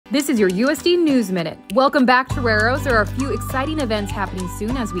This is your USD News Minute. Welcome back, Toreros. There are a few exciting events happening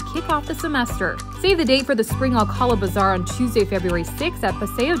soon as we kick off the semester. Save the date for the Spring Alcalá Bazaar on Tuesday, February 6th at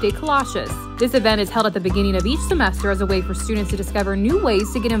Paseo de Colachis. This event is held at the beginning of each semester as a way for students to discover new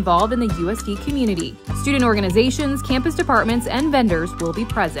ways to get involved in the USD community. Student organizations, campus departments, and vendors will be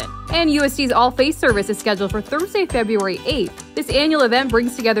present. And USD's All Faith service is scheduled for Thursday, February 8th. This annual event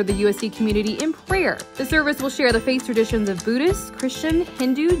brings together the USD community in prayer. The service will share the faith traditions of Buddhist, Christian,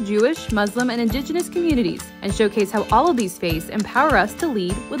 Hindu, Jewish, Muslim, and indigenous communities and showcase how all of these faiths empower us to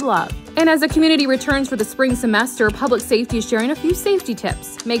lead with love. And as the community returns for the spring semester, Public Safety is sharing a few safety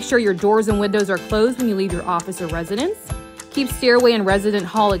tips. Make sure your doors and windows are closed when you leave your office or residence. Keep stairway and resident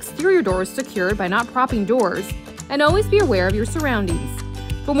hall exterior doors secured by not propping doors. And always be aware of your surroundings.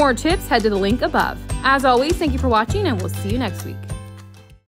 For more tips, head to the link above. As always, thank you for watching, and we'll see you next week.